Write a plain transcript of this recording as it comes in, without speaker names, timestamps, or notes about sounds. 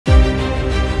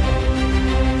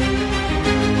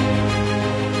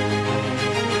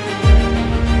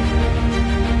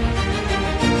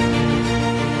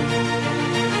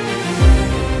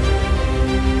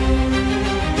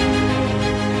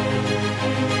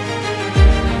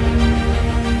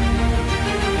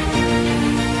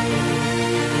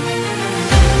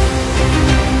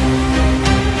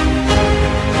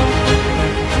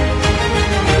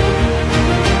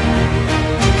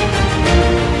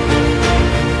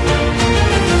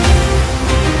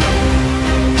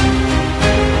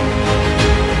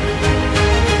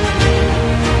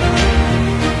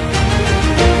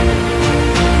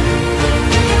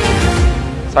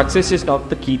success is not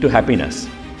the key to happiness.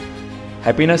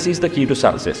 Happiness is the key to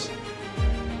success.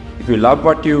 If you love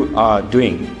what you are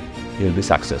doing, you will be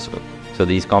successful. So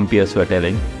these compeers were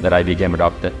telling that I became a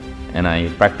doctor, and I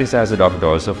practiced as a doctor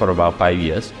also for about 5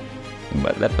 years.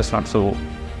 But that was not so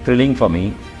thrilling for me.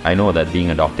 I know that being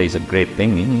a doctor is a great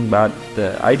thing, but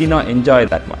I did not enjoy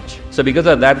that much. So because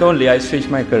of that only, I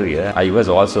switched my career. I was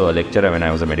also a lecturer when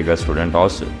I was a medical student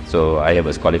also. So I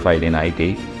was qualified in IT.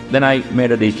 Then I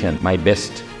made a decision, my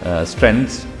best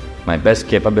strengths, my best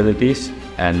capabilities,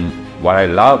 and what I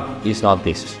love is not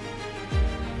this.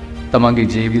 තමන්ගේ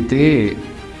ජීවිතයේ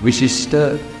විශිෂ්ට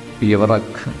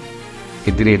පියවරක්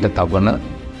ඉදිරියට තබන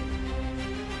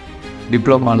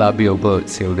ඩිප්ලෝමාලාභී ඔබ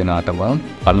සියලු දෙනාටම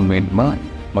පළමුවෙන්ම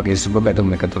මගේ සුබ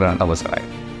පැතුම් එකතු කරන්න අවසරයි.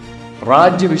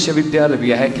 රාජ්‍ය විශ්වවිද්‍යාල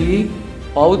විය හැකි,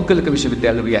 පෞද්ගලික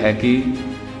විශ්වවිද්‍යාල විය හැකි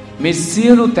මේ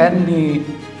සියලු තැන්හි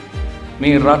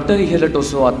මේ රට ඉහළට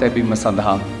ඔසවා තැබීම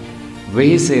සඳහා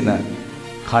වෙහෙසෙන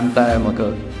කණ්ඩායමක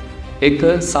එක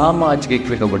සමාජිකයෙක්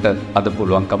වෙන්න ඔබට අද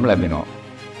පුළුවන්කම ලැබෙනවා.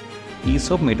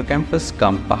 Esoft Metro Campus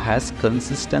Gampaha has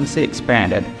consistently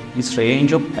expanded its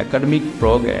range of academic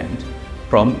programs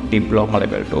from diploma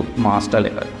level to master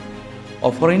level.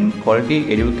 Offering quality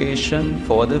education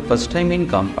for the first time in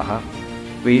Gampaha,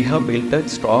 we have built a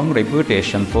strong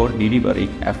reputation for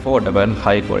delivering affordable and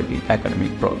high quality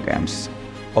academic programs.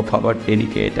 Of our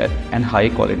dedicated and high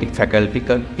quality faculty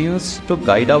continues to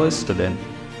guide our students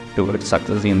towards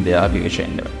success in their education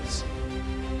endeavors.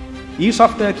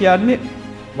 Esoft කියන්නේ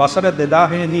වසර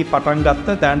 2000 දී පටන්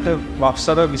ගත්ත දැනට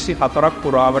වසර 24ක්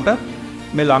පුරාවට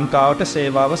මේ ලංකාවට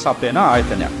සේවාව සපයන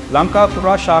ආයතනයක්. ලංකාව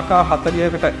පුරා ශාඛා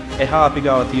 40කට එහා අපි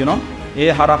ගාව තියෙනවා. ඒ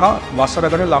හරහා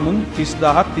වසරකට ළමුන්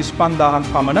 30000ක්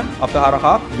 35000ක් පමණ අප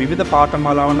හරහා විවිධ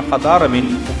පාඨමාලාවන් හදාරමින්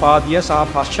උපාධිය සහ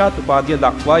පශ්චාත් උපාධිය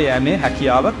දක්වා යෑමේ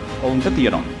හැකියාව ඔවුන්ට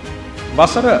තියෙනවා.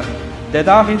 වසර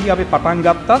 2000 දී අපි පටන්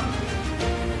ගත්තත්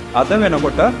අද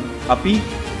වෙනකොට අපි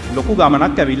ලොකු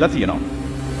ගමනක් ඇවිල්ලා තියෙනවා.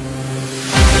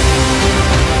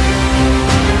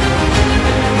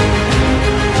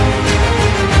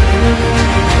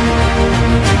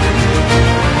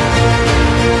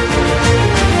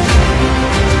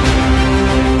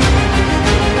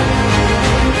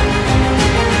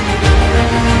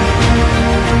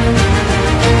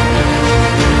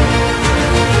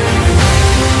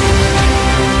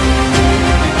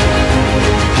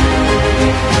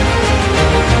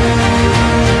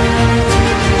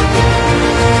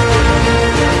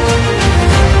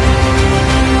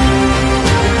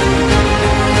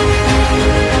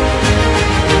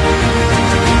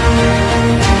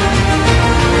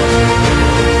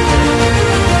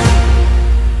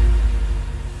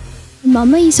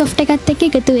 මම Esoft එකත් එක්ක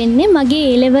එකතු වෙන්නේ මගේ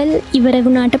A level ඉවර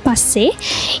වුණාට පස්සේ.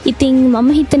 ඉතින් මම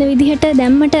හිතන විදිහට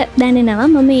දැම්මට දැනෙනවා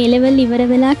මම A level ඉවර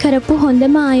වෙලා කරපු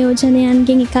හොඳම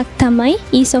ආයෝජනයන්ගෙන් එකක් තමයි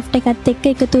Esoft එකත් එක්ක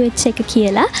එකතු වෙච්ච එක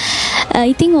කියලා.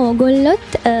 ඉතින් ඕගොල්ලොත්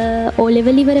O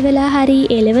level ඉවර වෙලා හරි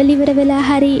A level ඉවර වෙලා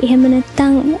හරි එහෙම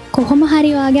නැත්නම් කොහොම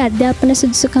හරි වාගේ අධ්‍යාපන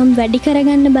සුදුසුකම් වැඩි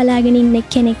කරගන්න බලාගෙන ඉන්න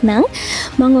කෙනෙක් නම්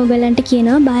මම ඕගලන්ට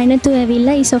කියනවා බය නැතුව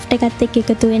ඇවිල්ලා Esoft එකත් එක්ක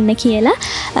එකතු වෙන්න කියලා.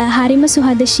 හරිම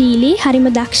සුහදශීලී හරිම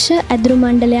දක්ෂ ඇදුරු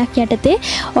මණ්ඩලයක් යටතේ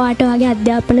ඔයාට වගේ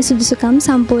අධ්‍යාපන සුදුසුකම්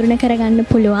සම්පූර්ණ කරගන්න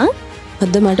පුළුවන්.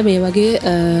 අද මට මේ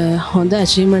වගේ හොඳ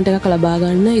ඇචීව්මන්ට් එකක් ලබා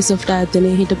ගන්න Esoft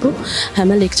ආයතනයේ හිටපු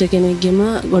හැම ලෙක්චර් කෙනෙක්ගෙම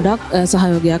ගොඩක්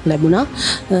සහයෝගයක් ලැබුණා.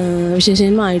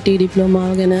 විශේෂයෙන්ම IT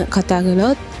ඩිප්ලෝමාව ගැන කතා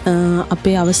කළොත්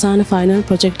අපේ අවසාන ෆයිනල්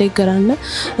ප්‍රොජෙක්ට් එක කරන්න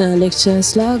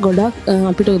ලෙක්චර්ස්ලා ගොඩක්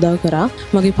අපිට උදව් කරා.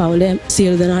 මගේ පවුලේ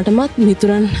සියලු දෙනාටමත්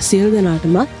මිතුරන් සියලු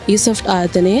දෙනාටමත් Esoft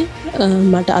ආයතනයේ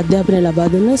මට අධ්‍යාපනය ලබා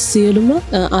දුන්න සියලුම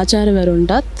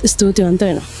ආචාර්යවරුන්ටත් ස්තුතිවන්ත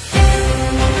වෙනවා.